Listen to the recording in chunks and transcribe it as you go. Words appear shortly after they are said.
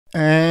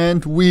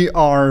And we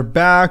are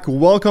back.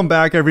 Welcome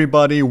back,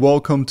 everybody.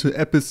 Welcome to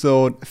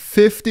episode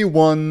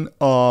 51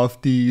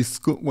 of the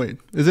school. Wait,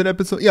 is it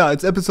episode? Yeah,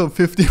 it's episode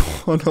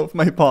 51 of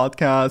my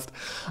podcast.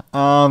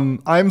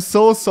 I'm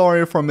so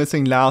sorry for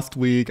missing last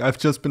week. I've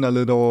just been a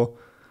little,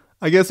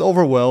 I guess,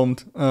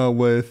 overwhelmed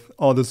with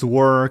all this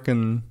work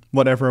and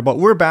whatever. But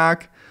we're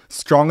back,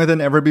 stronger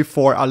than ever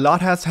before. A lot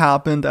has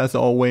happened, as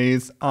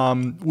always.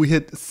 We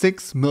hit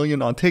 6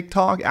 million on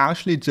TikTok,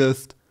 actually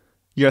just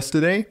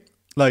yesterday.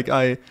 Like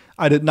I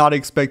did not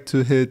expect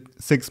to hit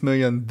 6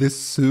 million this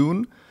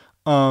soon.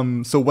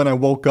 So when I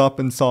woke up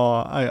and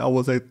saw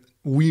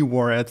we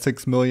were at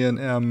 6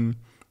 million,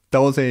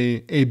 that was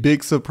a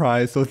big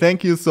surprise. So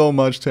thank you so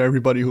much to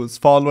everybody who's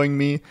following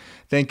me.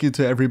 Thank you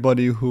to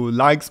everybody who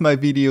likes my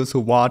videos, who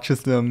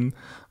watches them,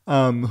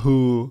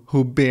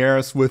 who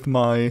bears with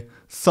my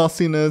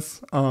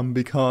sussiness,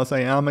 because I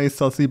am a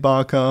sussy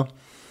baka.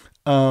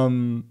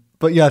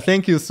 But yeah,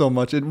 thank you so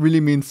much. It really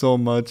means so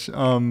much.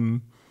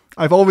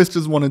 I've always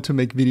just wanted to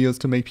make videos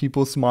to make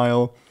people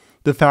smile.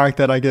 The fact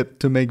that I get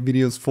to make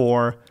videos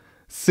for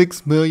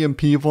 6 million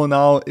people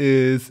now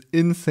is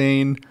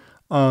insane.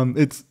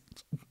 It's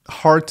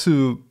hard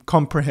to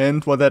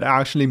comprehend what that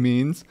actually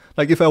means.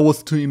 Like if I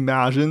was to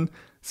imagine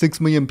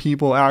 6 million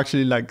people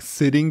actually like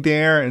sitting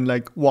there and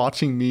like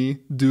watching me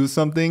do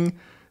something,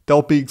 that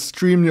would be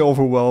extremely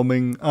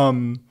overwhelming.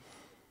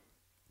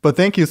 But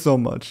thank you so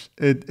much.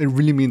 It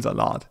really means a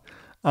lot.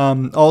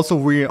 Also,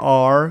 we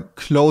are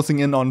closing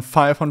in on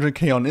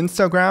 500K on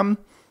Instagram,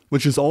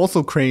 which is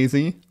also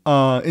crazy.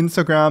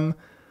 Instagram,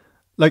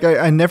 like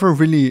I never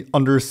really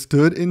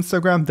understood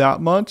Instagram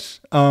that much.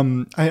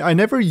 I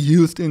never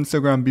used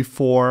Instagram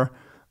before.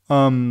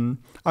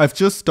 I've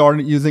just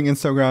started using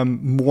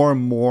Instagram more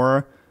and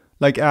more,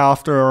 like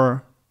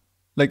honestly,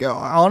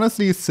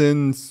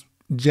 since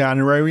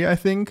January, I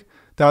think.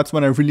 That's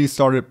when I really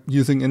started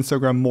using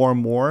Instagram more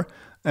and more.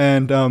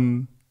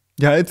 And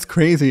yeah, it's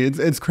crazy.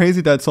 It's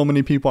crazy that so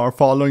many people are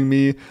following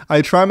me.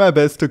 I try my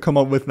best to come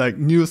up with like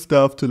new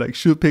stuff to like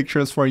shoot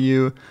pictures for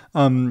you.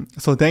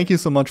 So thank you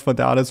so much for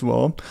that as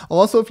well.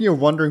 Also, if you're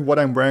wondering what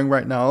I'm wearing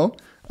right now,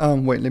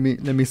 wait, let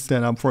me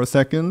stand up for a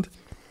second.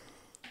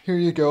 Here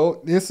you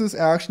go. This is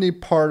actually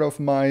part of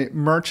my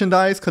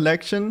merchandise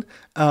collection.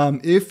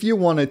 If you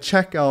want to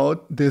check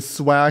out this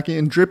swaggy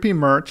and drippy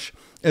merch,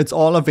 it's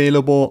all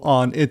available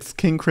on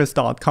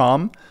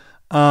KingChris.com.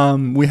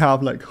 We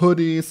have like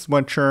hoodies,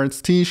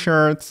 sweatshirts,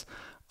 t-shirts,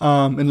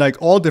 in like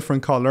all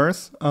different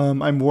colors.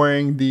 I'm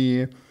wearing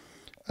the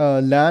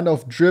Land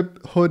of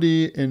Drip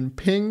hoodie in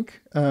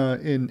pink,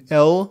 in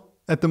L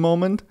at the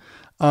moment.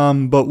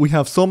 But we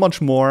have so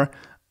much more.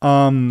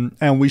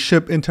 And we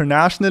ship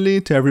internationally,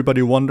 to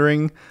everybody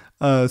wondering.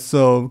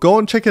 So go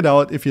and check it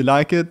out if you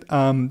like it.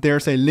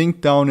 There's a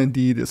link down in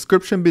the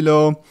description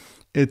below.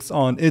 It's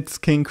on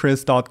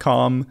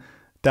KingChris.com.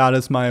 That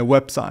is my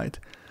website.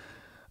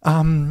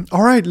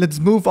 All right, let's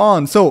move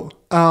on. So,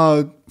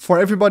 for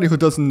everybody who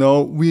doesn't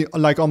know, we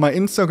like on my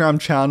Instagram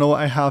channel,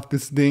 I have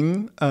this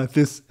thing.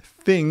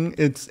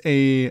 It's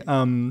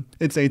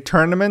a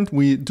tournament.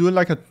 We do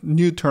like a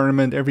new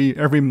tournament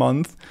every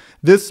month.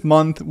 This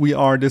month we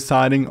are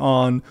deciding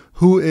on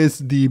who is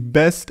the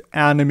best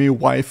anime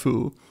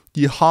waifu,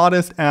 the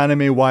hottest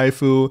anime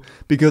waifu,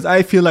 because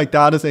I feel like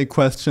that is a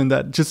question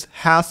that just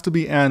has to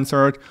be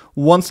answered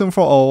once and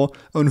for all.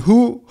 And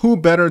who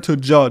better to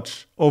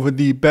judge over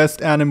the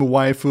best anime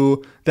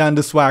waifu than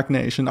the Swag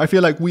Nation? I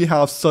feel like we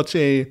have such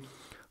a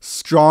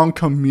strong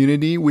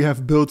community. We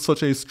have built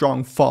such a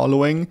strong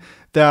following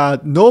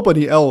that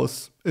nobody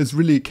else is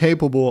really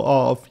capable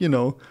of,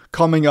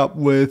 coming up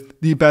with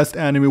the best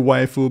anime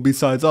waifu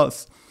besides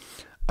us.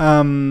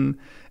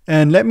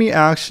 And let me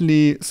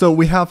actually, so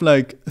we have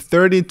like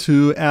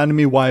 32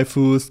 anime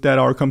waifus that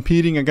are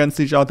competing against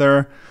each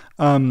other.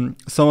 Some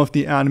of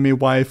the anime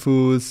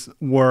waifus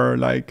were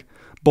like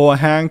Boa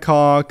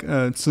Hancock,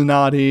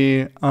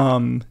 Tsunade,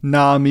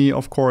 Nami,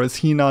 of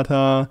course,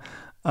 Hinata,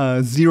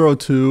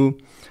 02.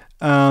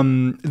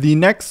 The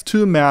next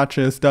two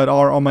matches that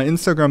are on my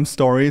Instagram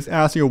stories,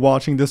 as you're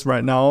watching this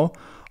right now,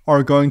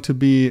 are going to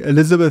be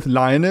Elizabeth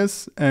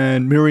Linus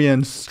and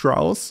Miriam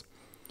Strauss.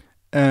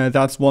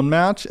 That's one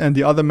match, and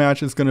the other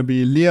match is going to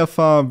be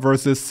Liafa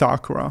versus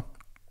Sakura.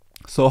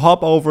 So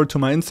hop over to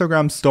my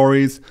Instagram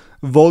stories,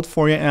 vote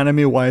for your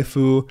anime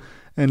waifu,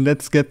 and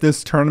let's get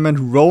this tournament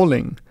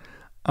rolling.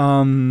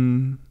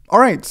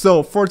 Alright,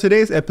 so for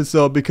today's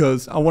episode,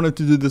 because I wanted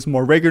to do this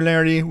more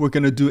regularly, we're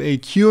going to do a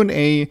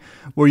Q&A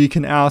where you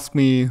can ask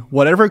me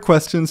whatever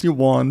questions you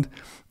want.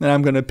 And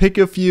I'm going to pick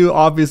a few.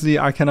 Obviously,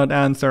 I cannot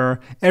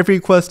answer every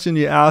question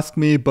you ask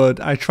me,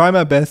 but I try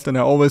my best, and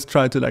I always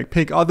try to like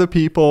pick other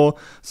people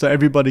so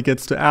everybody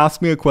gets to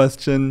ask me a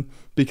question,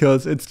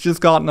 because it's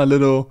just gotten a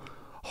little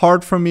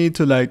hard for me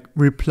to like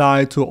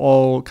reply to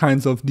all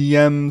kinds of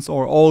DMs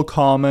or all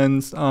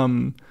comments.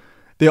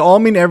 They all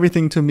mean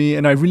everything to me,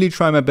 and I really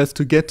try my best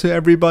to get to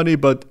everybody,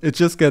 but it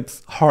just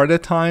gets hard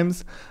at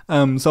times.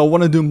 So I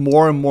want to do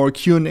more and more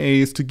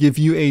Q&As to give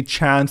you a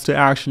chance to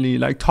actually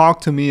like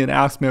talk to me and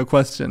ask me a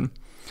question.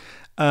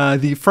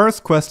 The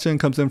first question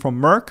comes in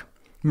from Merck.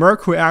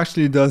 Merc, who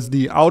actually does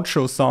the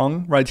outro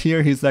song right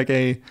here. He's like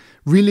a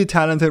really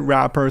talented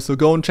rapper, so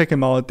go and check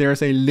him out.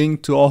 There's a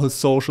link to all his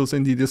socials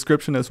in the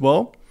description as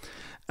well.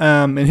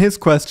 And his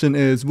question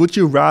is, would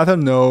you rather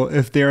know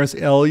if there's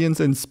aliens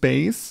in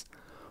space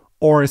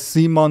or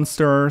sea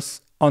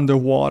monsters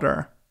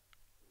underwater?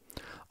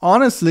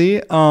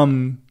 Honestly,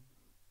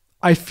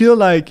 I feel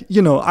like,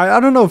 I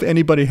don't know if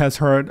anybody has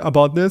heard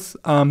about this,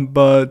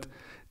 but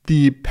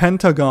the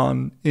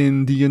Pentagon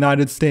in the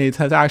United States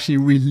has actually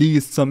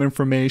released some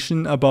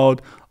information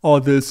about all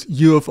this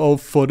UFO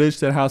footage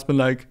that has been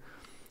like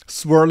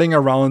swirling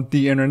around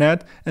the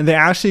internet. And they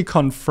actually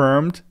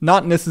confirmed,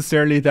 not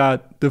necessarily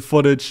that the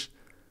footage,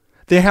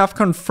 they have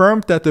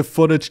confirmed that the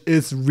footage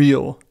is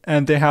real.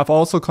 And they have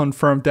also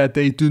confirmed that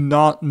they do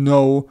not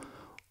know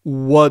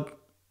what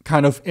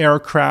kind of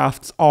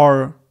aircrafts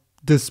are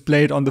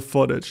displayed on the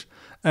footage.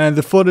 And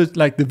the footage,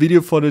 like the video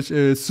footage,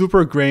 is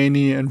super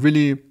grainy and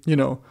really,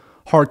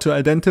 hard to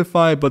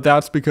identify. But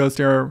that's because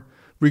they're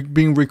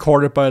being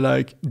recorded by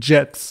like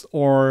jets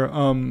or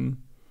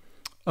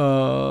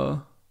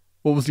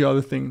what was the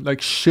other thing? Like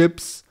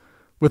ships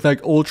with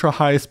like ultra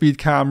high speed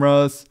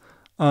cameras.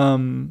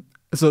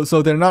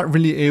 So they're not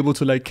really able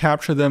to like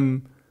capture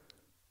them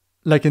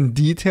like in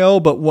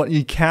detail. But what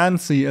you can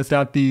see is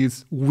that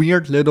these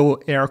weird little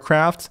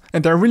aircrafts,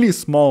 and they're really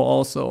small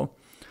also,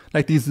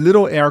 like these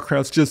little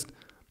aircrafts just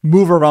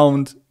move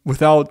around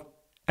without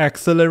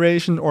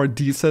acceleration or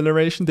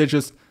deceleration. They're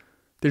just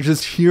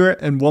here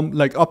and one,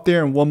 like up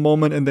there in one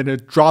moment, and then they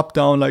drop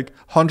down like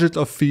hundreds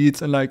of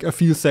feet in like a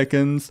few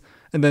seconds,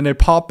 and then they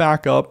pop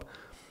back up.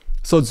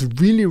 So it's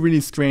really,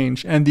 really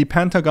strange. And the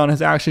Pentagon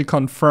has actually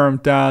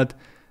confirmed that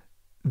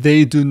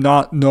they do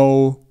not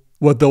know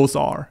what those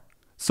are.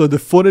 So the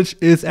footage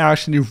is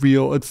actually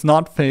real. It's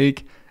not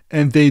fake,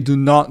 and they do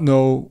not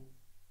know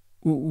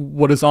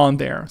what is on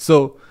there.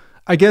 So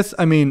I guess,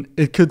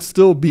 it could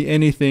still be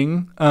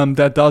anything.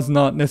 That does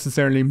not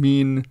necessarily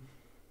mean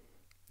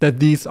that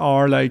these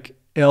are like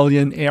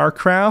alien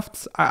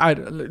aircrafts.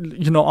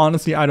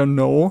 Honestly, I don't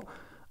know.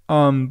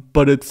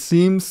 But it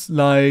seems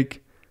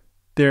like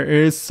there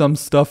is some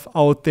stuff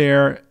out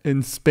there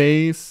in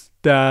space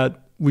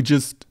that we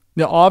just,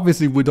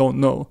 obviously we don't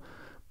know.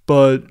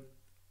 But,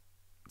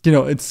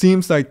 it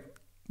seems like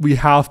we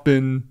have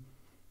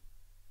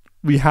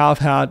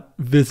had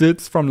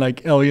visits from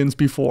like aliens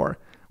before,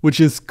 which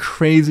is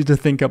crazy to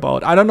think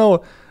about. I don't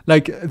know,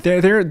 like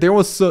there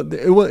was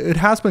it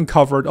has been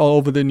covered all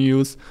over the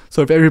news.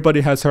 So if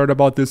everybody has heard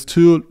about this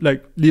too,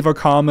 like leave a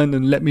comment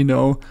and let me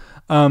know.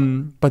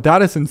 But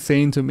that is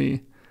insane to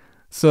me.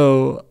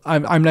 So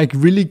I'm like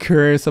really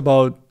curious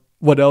about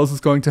what else is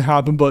going to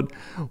happen. But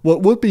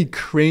what would be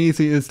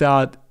crazy is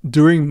that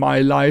during my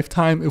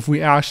lifetime, if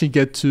we actually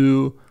get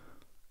to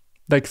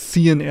like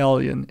see an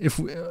alien, if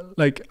we,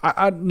 like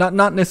I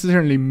not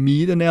necessarily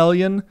meet an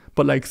alien,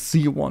 but like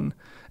see one.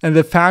 And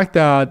the fact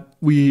that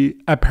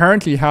we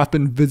apparently have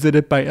been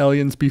visited by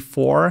aliens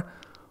before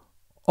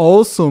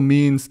also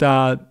means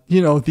that,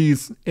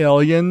 these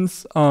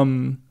aliens,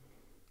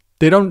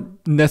 they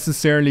don't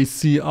necessarily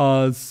see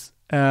us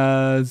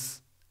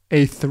as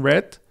a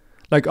threat.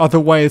 Like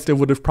otherwise they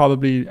would have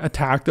probably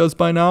attacked us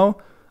by now.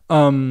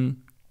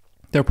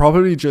 They're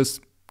probably just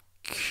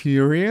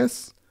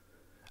curious.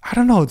 I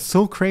don't know. It's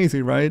so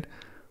crazy, right?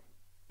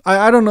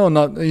 I don't know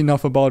not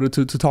enough about it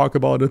to talk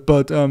about it,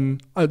 but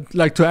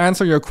like to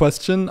answer your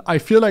question, I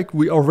feel like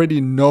we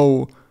already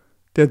know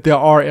that there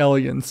are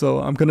aliens, so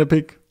I'm gonna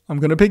pick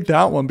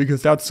that one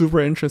because that's super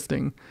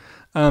interesting.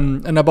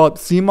 And about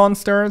sea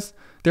monsters,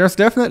 there's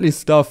definitely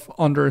stuff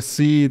under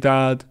sea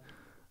that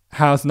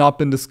has not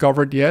been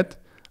discovered yet.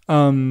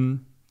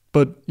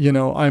 But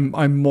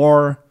I'm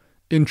more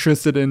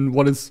interested in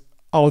what is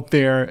out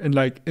there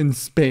in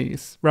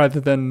space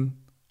rather than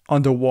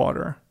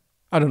underwater.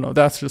 I don't know.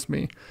 That's just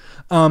me.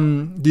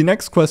 The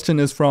next question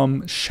is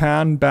from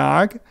Shan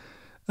Bag.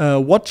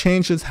 What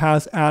changes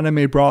has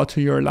anime brought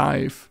to your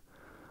life?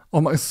 Oh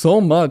my, so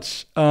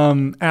much.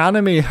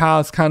 Anime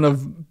has kind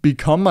of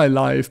become my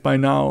life by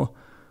now.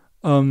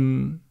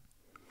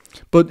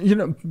 But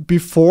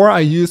before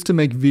I used to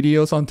make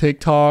videos on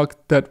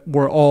TikTok that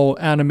were all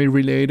anime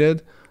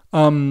related.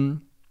 I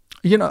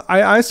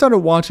started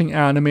watching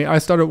anime. I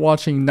started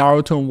watching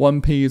Naruto and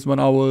One Piece when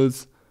I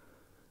was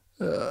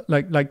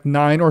like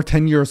 9 or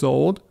 10 years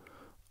old,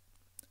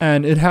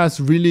 and it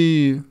has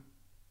really,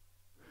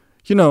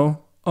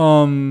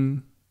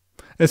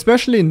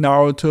 especially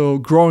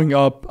Naruto. Growing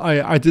up,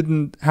 I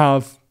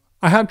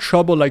had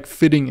trouble like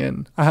fitting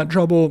in. I had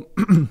trouble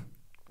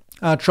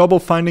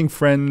finding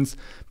friends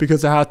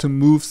because I had to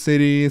move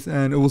cities,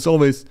 and it was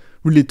always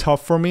really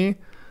tough for me.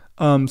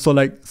 So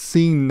like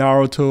seeing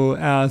Naruto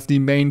as the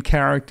main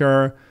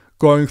character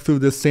going through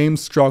the same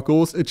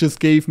struggles, it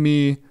just gave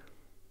me,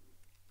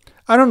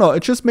 I don't know,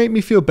 it just made me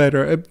feel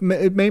better. It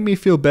made me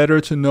feel better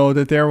to know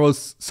that there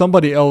was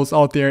somebody else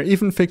out there,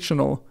 even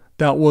fictional,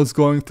 that was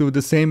going through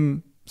the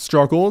same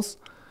struggles,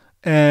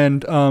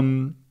 and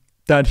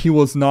that he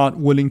was not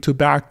willing to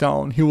back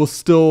down. He was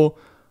still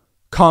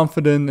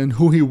confident in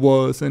who he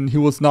was, and he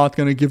was not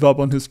going to give up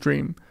on his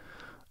dream.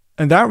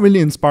 And that really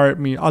inspired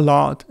me a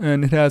lot,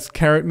 and it has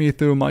carried me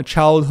through my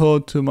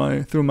childhood through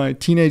my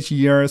teenage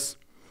years.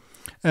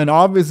 And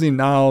obviously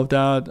now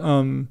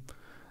that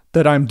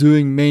that I'm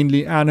doing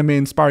mainly anime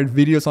inspired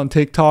videos on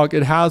TikTok,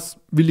 it has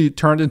really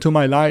turned into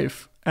my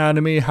life.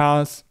 Anime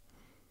has,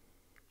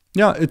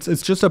 yeah,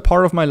 it's just a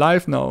part of my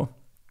life now,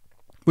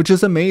 which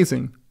is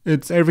amazing.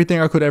 It's everything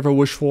I could ever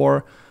wish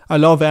for. I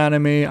love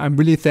anime. I'm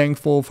really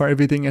thankful for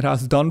everything it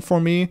has done for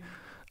me.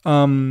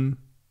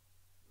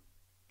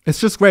 It's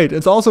just great.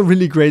 It's also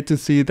really great to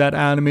see that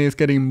anime is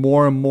getting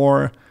more and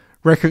more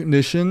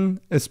recognition,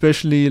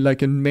 especially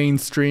like in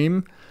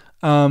mainstream.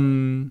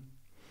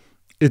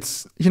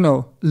 It's,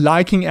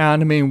 liking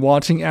anime and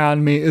watching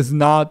anime is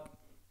not,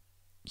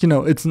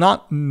 it's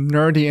not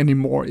nerdy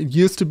anymore. It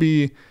used to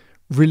be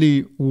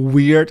really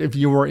weird if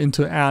you were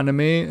into anime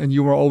and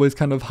you were always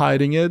kind of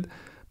hiding it.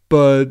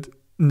 But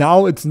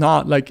now it's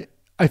not. Like,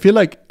 I feel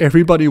like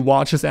everybody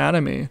watches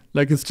anime.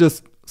 Like, it's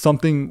just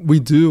something we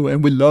do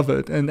and we love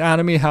it. And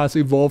anime has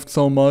evolved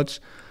so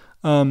much.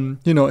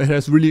 It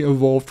has really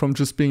evolved from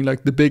just being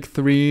like the big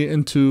three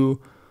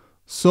into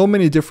so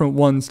many different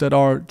ones that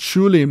are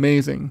truly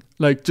amazing.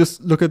 Like,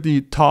 just look at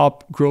the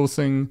top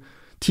grossing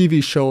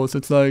TV shows.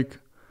 It's like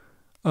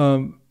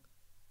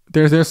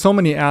there's so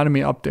many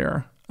anime up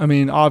there. I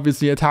mean,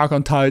 obviously Attack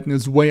on Titan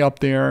is way up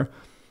there.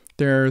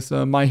 There's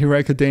My Hero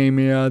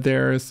Academia.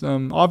 There's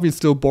obviously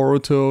still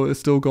Boruto is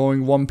still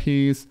going. One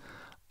Piece.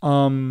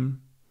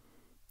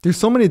 There's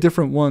so many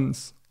different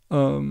ones.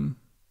 Demon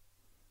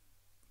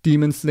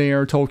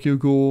Slayer, Tokyo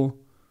Ghoul.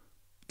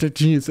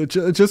 Jeez, it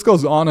just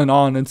goes on and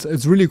on.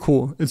 It's really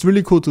cool. It's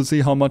really cool to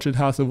see how much it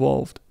has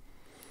evolved.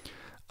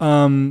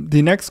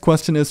 The next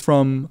question is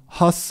from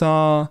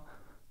Hassan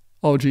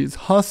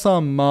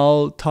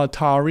Mal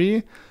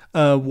Tatari.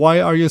 Why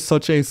are you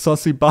such a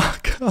sussy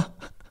baka?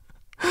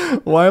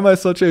 Why am I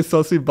such a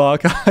sussy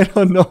baka? I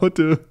don't know,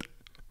 dude.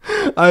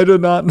 I do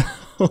not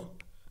know.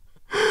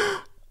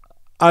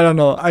 I don't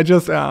know. I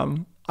just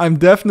am. I'm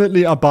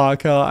definitely a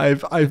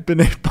baka. I've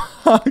been a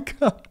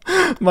baka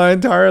my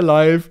entire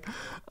life.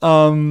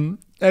 And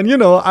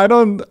I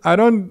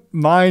don't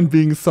mind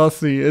being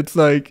sussy. It's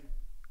like,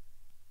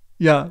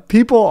 yeah,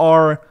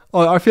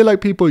 I feel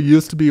like people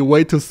used to be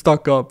way too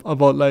stuck up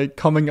about like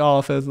coming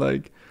off as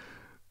like,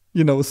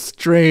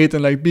 straight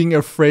and like being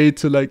afraid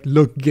to like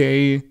look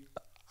gay.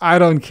 I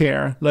don't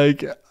care.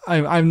 Like,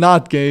 I'm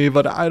not gay,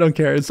 but I don't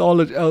care. It's all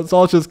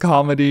just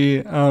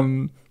comedy.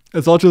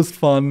 It's all just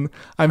fun.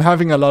 I'm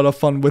having a lot of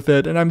fun with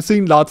it, and I'm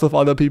seeing lots of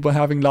other people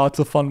having lots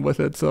of fun with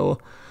it. So,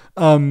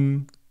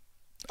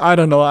 I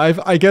don't know.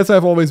 I guess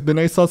I've always been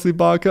a sussy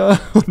baka.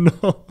 Who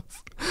knows?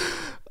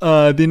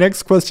 The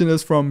next question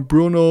is from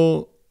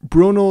Bruno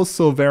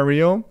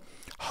Silverio.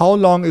 How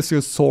long is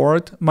your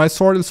sword? My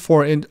sword is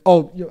 4 inch.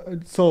 Oh,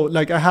 so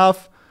like I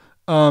have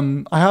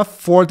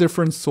 4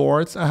 different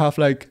swords. I have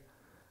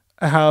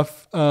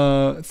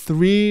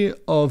 3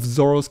 of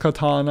Zoro's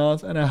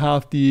katanas, and I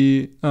have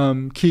the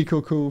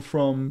Kikoku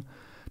from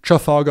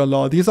Trafalgar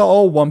Law. These are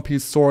all One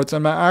Piece swords.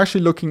 I'm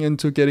actually looking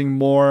into getting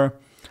more.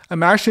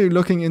 I'm actually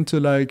looking into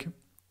like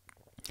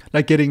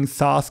getting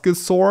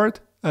Sasuke's sword,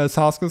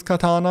 Sasuke's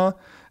katana,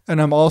 and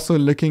I'm also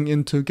looking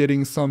into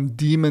getting some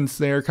Demon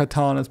Slayer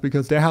katanas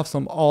because they have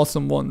some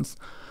awesome ones.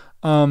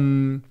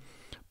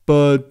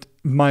 But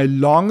my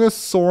longest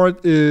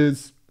sword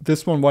is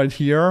this one right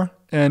here,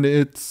 and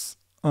it's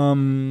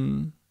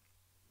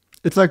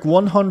like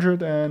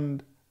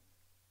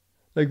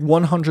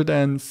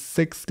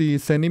 160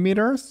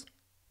 centimeters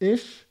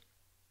ish.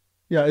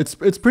 Yeah,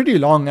 it's pretty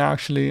long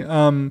actually.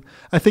 I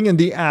think in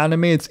the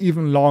anime it's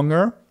even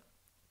longer.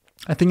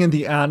 I think in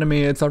the anime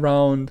it's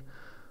around,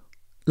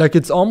 like,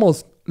 it's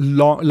almost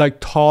long, like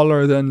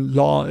taller than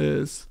Law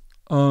is.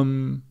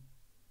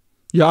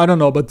 Yeah, I don't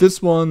know, but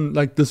this one,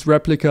 like this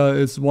replica,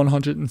 is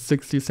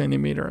 160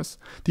 centimeters.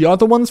 The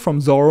other ones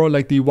from Zoro,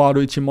 like the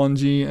Wado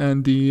Ichimonji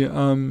and the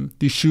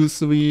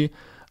Shusui,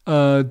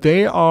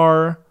 they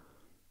are,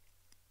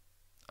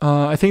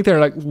 I think they're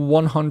like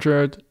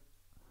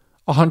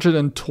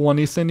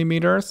 120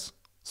 centimeters,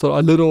 so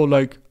a little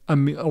like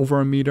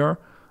over a meter,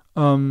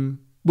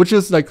 which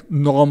is like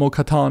normal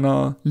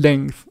katana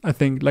length. I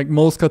think like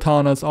most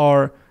katanas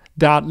are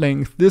that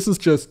length. This is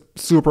just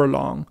super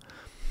long.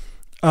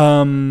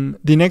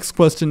 The next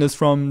question is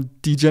from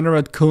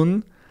Degenerate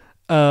Kun.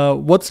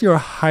 What's your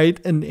height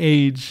and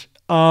age?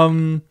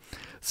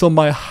 So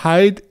my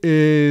height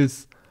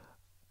is,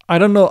 I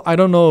don't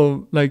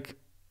know like,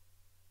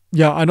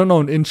 yeah, I don't know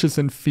in inches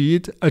and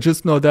feet. I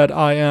just know that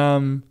I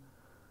am,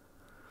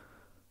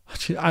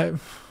 actually,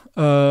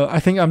 I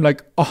think I'm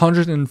like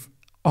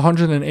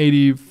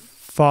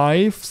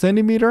 185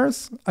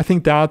 centimeters. I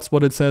think that's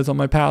what it says on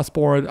my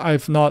passport.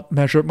 I've not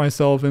measured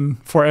myself in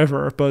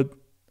forever, but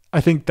I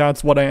think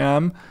that's what I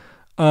am.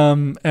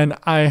 And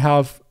I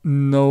have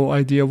no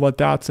idea what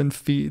that's in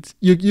feet.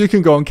 You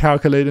can go and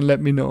calculate and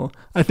let me know.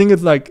 I think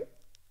it's like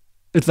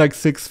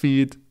 6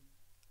 feet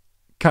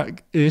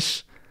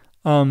ish.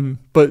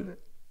 But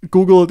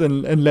Google it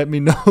and let me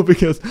know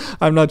because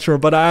I'm not sure.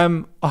 But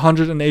I'm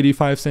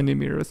 185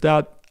 centimeters.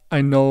 That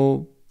I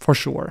know for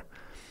sure.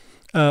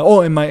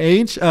 And my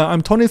age,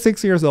 I'm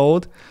 26 years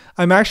old.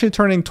 I'm actually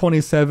turning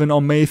 27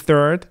 on May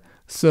 3rd.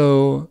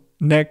 So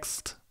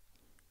next,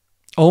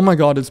 oh my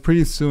God, it's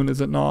pretty soon,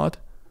 is it not?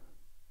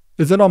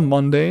 Is it on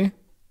Monday?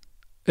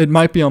 It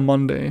might be on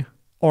Monday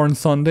or on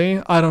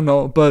Sunday. I don't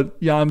know. But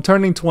yeah, I'm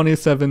turning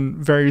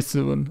 27 very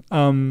soon.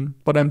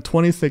 But I'm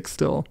 26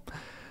 still.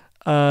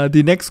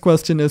 The next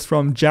question is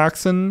from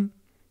Jackson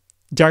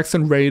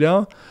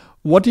Rada.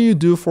 What do you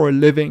do for a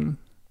living?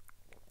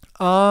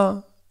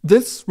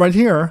 This right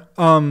here.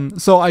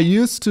 So I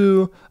used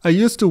to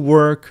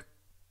work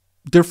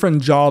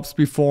different jobs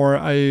before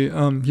I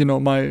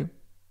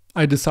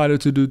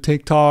decided to do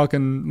TikTok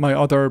and my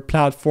other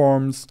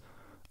platforms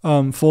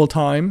full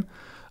time.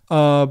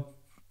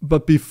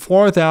 But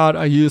before that,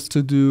 I used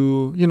to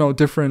do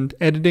different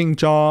editing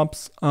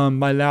jobs.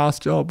 My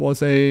last job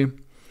was a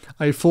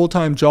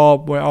full-time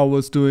job where I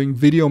was doing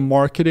video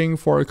marketing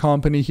for a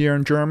company here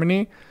in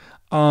Germany.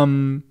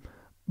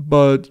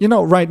 But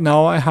right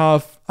now I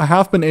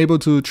have been able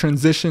to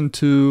transition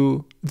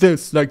to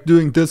this, like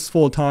doing this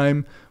full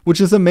time, which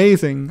is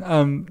amazing.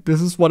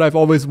 This is what I've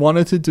always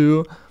wanted to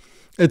do.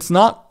 It's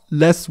not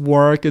less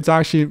work, it's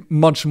actually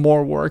much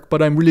more work,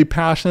 but I'm really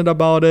passionate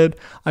about it.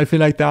 I feel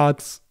like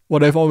that's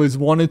what I've always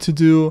wanted to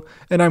do,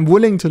 and I'm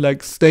willing to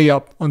like stay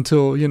up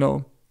until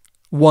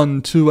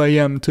 1, 2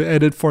 a.m. to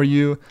edit for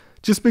you,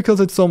 just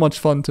because it's so much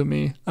fun to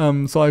me.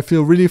 So I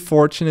feel really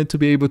fortunate to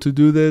be able to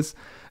do this,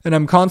 and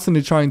I'm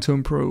constantly trying to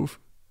improve.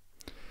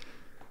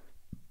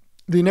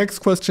 The next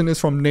question is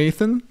from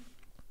Nathan.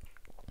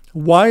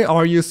 Why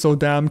are you so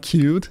damn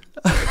cute?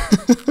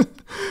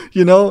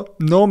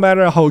 No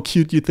matter how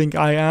cute you think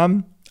I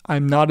am,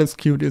 I'm not as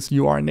cute as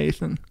you are,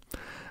 Nathan.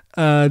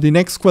 The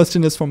next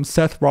question is from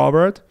Seth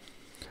Robert.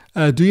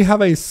 Do you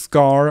have a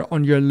scar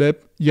on your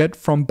lip yet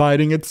from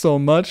biting it so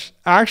much?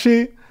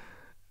 Actually,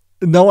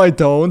 no, I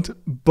don't.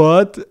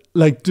 But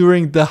like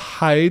during the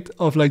height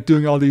of like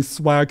doing all these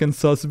swag and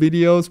sus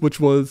videos, which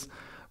was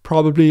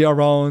probably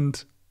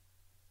around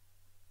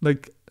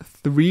like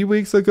 3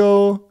 weeks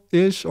ago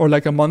ish, or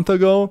like a month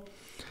ago,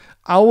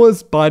 I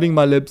was biting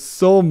my lips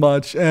so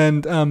much,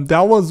 and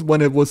that was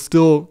when it was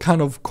still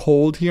kind of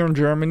cold here in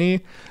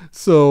Germany.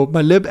 So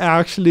my lip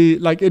actually,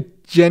 like,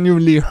 it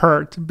genuinely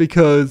hurt,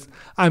 because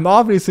I'm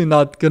obviously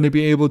not going to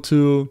be able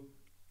to,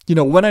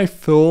 when I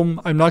film,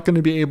 I'm not going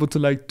to be able to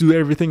like do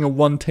everything in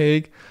one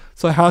take.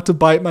 So I had to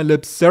bite my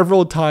lips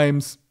several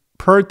times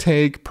per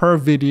take, per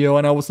video,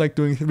 and I was like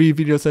doing 3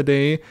 videos a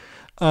day.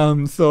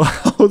 So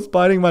I was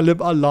biting my lip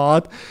a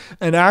lot.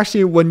 And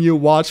actually, when you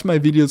watch my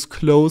videos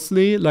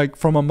closely, like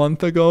from a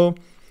month ago,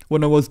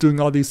 when I was doing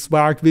all these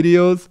swag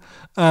videos,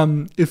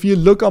 if you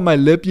look on my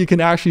lip, you can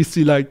actually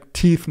see like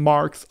teeth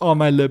marks on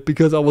my lip,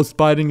 because I was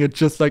biting it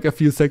just like a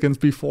few seconds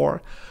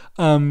before.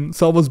 So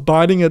I was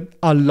biting it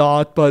a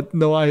lot, but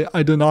no,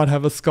 I do not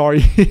have a scar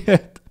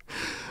yet.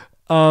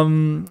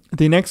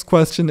 The next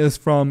question is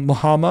from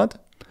Muhammad.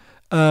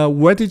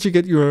 Where did you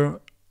get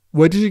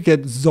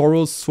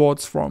Zoro's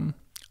swords from?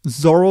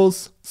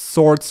 Zoro's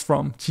swords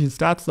from. Jeez,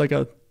 that's like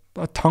a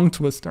tongue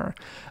twister.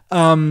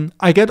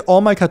 I get all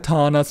my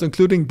katanas,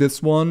 including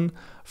this one,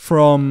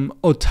 from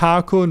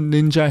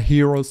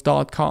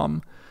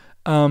otakuninjaheroes.com.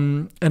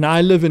 And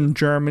I live in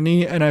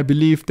Germany, and I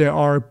believe they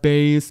are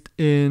based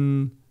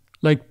in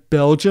like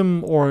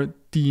Belgium or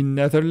the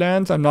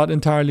Netherlands. I'm not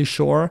entirely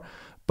sure,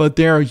 but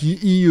they are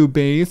EU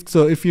based.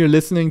 So if you're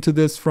listening to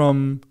this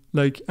from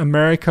like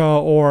America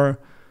or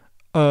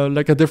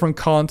like a different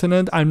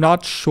continent, I'm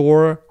not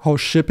sure how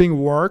shipping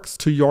works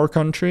to your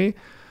country.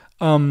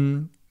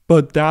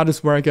 But that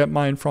is where I get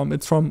mine from.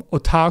 It's from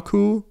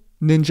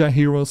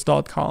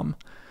otakuninjaheroes.com.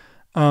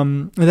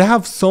 And they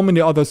have so many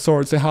other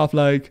swords. They have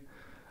like,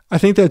 I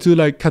think they do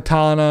like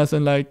katanas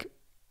and like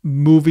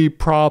movie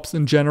props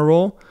in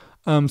general.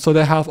 So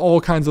they have all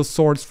kinds of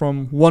swords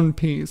from One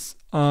Piece.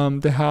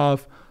 They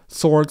have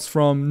swords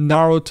from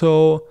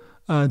Naruto,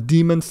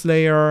 Demon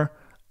Slayer.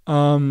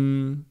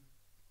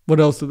 What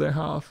else do they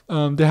have?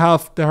 They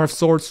have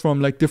swords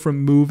from like different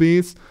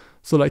movies.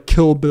 So like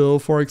Kill Bill,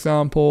 for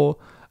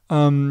example.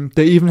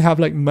 They even have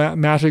like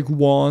magic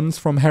wands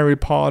from Harry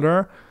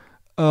Potter.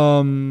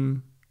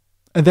 And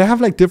they have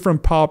like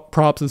different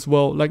props as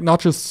well. Like not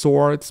just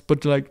swords,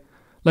 but like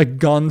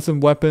guns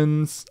and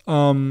weapons.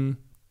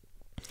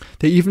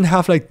 They even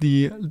have like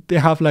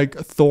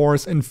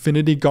Thor's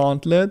Infinity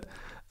Gauntlet,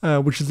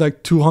 which is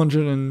like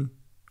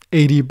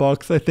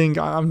 $280, I think.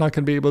 I'm not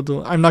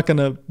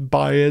gonna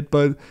buy it,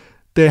 but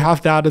they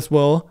have that as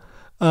well.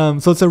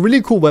 So it's a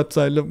really cool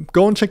website.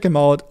 Go and check them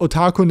out,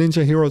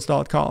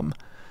 otakuninjaheroes.com.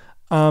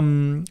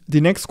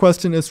 The next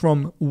question is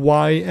from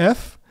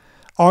YF.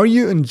 Are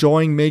you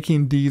enjoying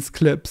making these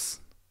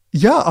clips?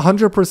 Yeah,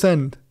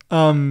 100%.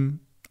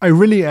 I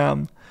really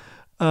am.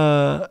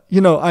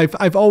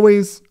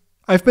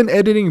 I've been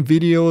editing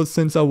videos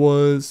since I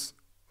was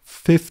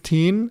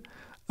 15.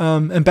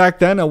 And back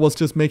then I was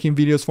just making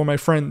videos for my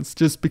friends,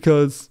 just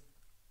because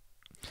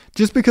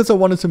I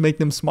wanted to make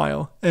them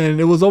smile. And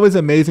it was always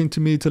amazing to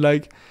me to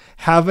like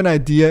have an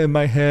idea in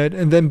my head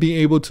and then be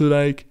able to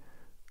like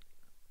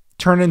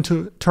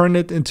turn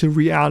it into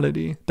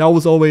reality. That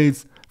was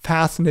always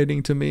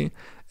fascinating to me,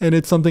 and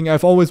it's something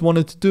I've always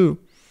wanted to do.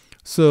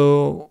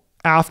 So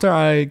after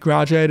I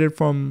graduated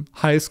from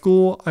high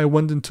school, I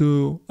went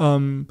into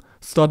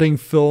studying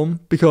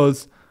film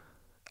because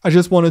I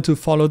just wanted to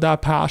follow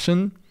that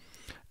passion.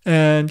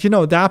 And, you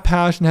know, that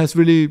passion has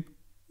really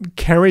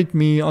carried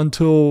me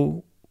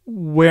until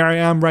where I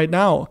am right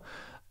now.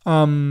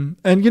 And,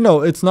 you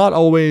know, it's not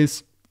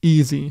always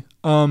easy,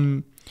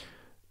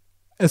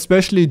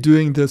 especially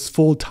doing this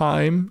full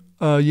time.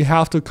 You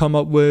have to come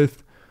up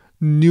with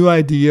new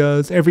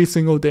ideas every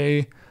single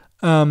day.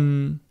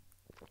 And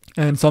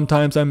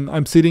sometimes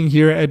I'm sitting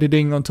here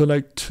editing until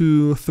like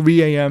 2,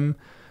 3 a.m.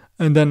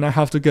 And then I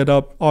have to get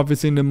up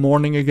obviously in the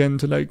morning again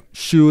to like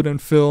shoot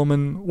and film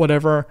and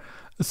whatever.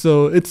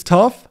 So it's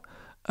tough.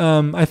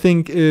 I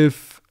think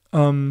if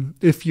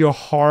your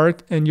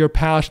heart and your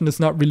passion is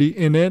not really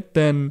in it,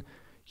 then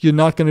you're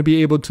not going to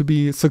be able to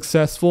be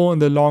successful in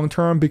the long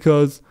term,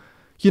 because,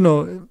 you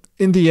know,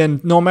 in the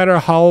end, no matter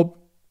how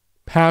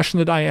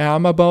passionate I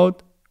am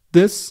about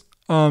this,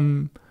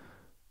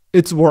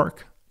 it's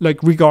work,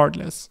 like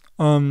regardless.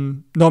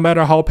 No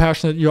matter how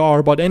passionate you are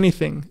about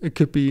anything, it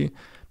could be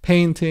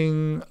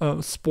painting,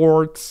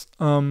 sports,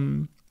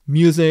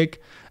 music.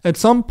 At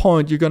some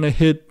point, you're going to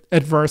hit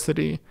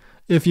adversity.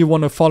 If you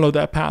want to follow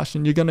that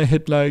passion, you're going to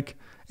hit like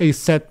a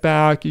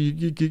setback.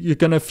 You're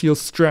going to feel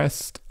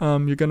stressed.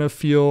 You're going to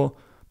feel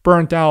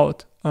burnt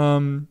out.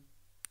 You're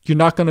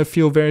not going to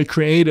feel very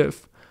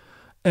creative.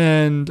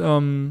 And,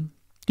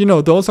 you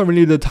know, those are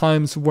really the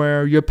times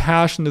where your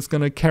passion is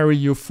going to carry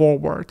you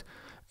forward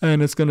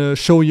and it's going to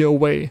show you a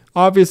way.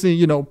 Obviously,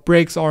 you know,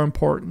 breaks are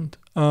important.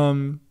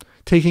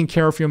 Taking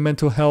care of your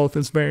mental health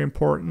is very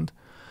important.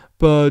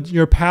 But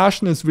your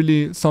passion is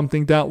really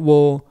something that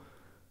will,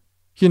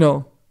 you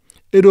know,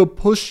 it'll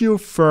push you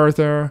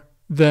further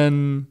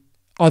than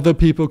other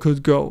people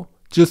could go,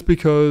 just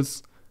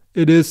because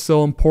it is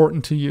so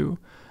important to you.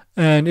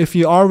 And if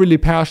you are really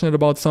passionate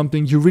about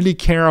something, you really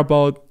care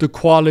about the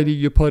quality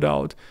you put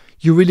out.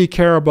 You really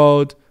care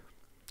about,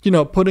 you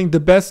know, putting the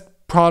best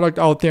product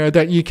out there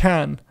that you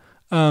can,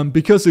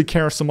 because you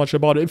care so much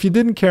about it.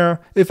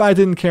 If I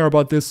didn't care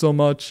about this so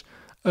much,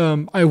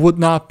 I would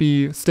not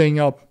be staying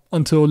up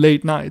until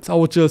late nights. I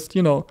would just,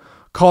 you know,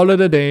 call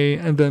it a day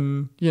and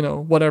then, you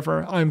know,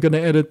 whatever. I'm going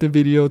to edit the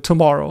video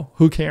tomorrow.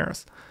 Who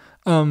cares?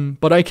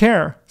 But I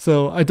care,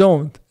 so I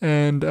don't.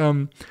 And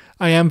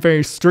I am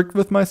very strict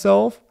with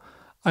myself.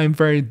 I'm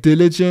very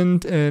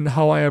diligent in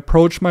how I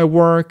approach my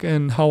work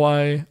and how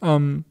I,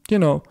 you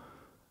know,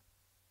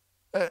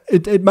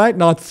 it might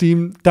not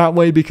seem that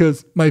way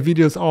because my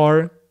videos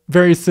are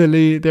very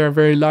silly. They're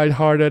very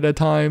lighthearted at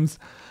times.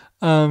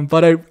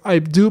 But I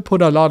do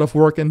put a lot of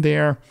work in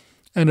there,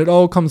 and it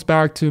all comes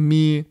back to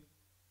me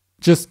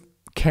just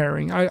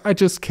caring. I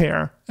just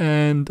care,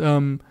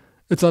 and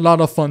it's a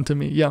lot of fun to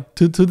me. Yeah,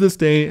 to this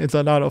day, it's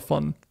a lot of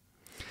fun.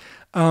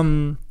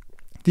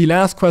 The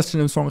last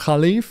question is from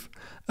Khalif.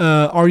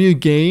 Are you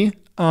gay?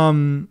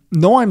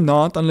 No, I'm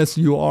not, unless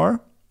you are.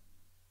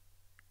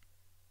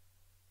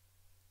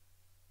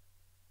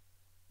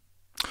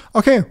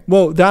 Okay,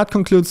 well, that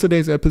concludes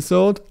today's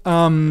episode.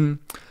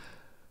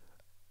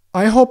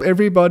 I hope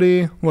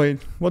everybody. Wait,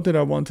 what did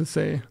I want to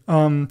say?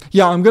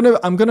 Yeah, I'm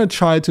gonna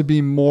try to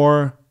be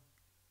more.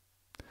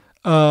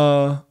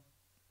 I'm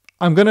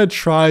gonna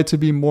try to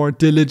be more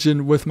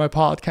diligent with my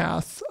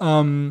podcasts.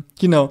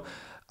 You know,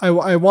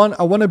 I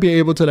want to be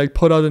able to like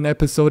put out an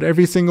episode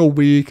every single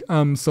week.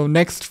 So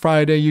next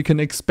Friday you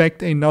can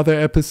expect another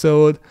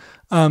episode.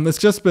 It's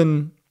just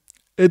been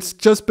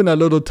a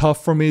little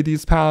tough for me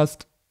these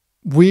past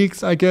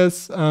weeks, I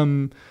guess.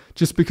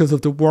 Just because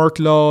of the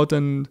workload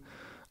and.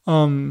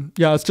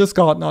 Yeah, it's just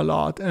gotten a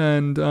lot.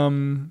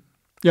 And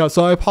yeah,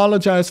 so I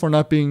apologize for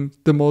not being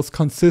the most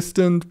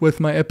consistent with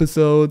my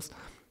episodes.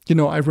 You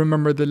know, I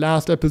remember the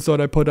last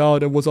episode I put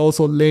out, it was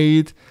also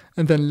late.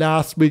 And then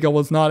last week I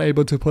was not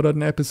able to put out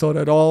an episode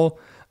at all.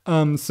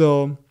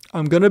 So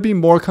I'm going to be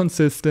more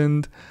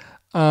consistent.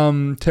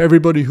 To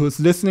everybody who's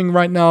listening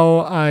right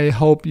now, I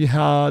hope you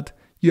had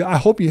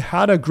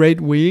a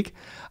great week.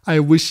 I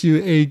wish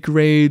you a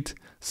great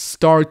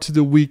start to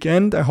the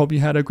weekend. I hope you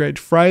had a great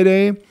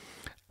Friday.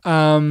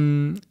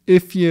 When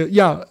you're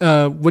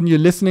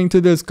listening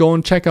to this, go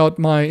and check out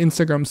my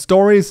Instagram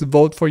stories,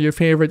 vote for your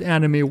favorite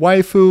anime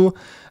waifu.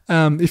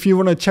 If you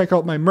want to check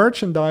out my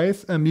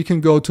merchandise, you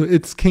can go to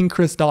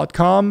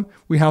itskingchris.com.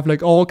 We have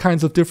like all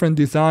kinds of different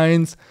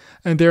designs,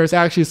 and there's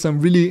actually some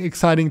really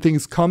exciting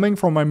things coming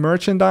from my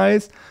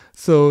merchandise.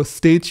 So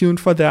stay tuned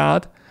for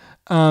that.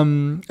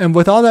 And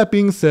with all that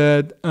being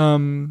said,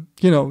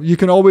 you know, you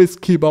can always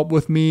keep up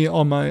with me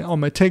on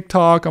my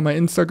TikTok, on my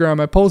Instagram.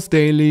 I post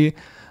daily.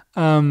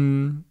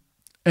 And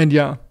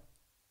yeah,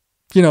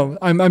 you know,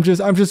 I'm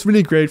just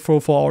really grateful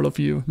for all of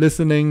you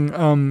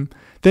listening.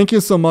 Thank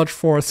you so much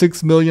for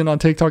 6 million on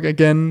TikTok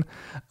again.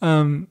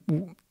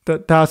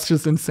 That's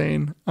just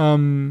insane.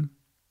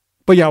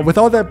 But yeah, with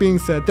all that being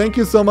said, thank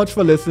you so much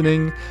for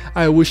listening.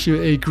 I wish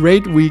you a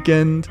great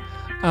weekend.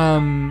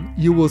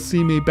 You will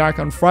see me back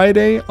on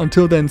Friday.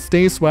 Until then,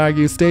 stay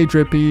swaggy, stay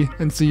drippy,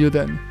 and see you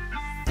then.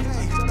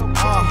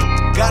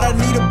 God, I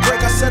need a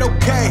break. I said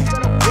okay.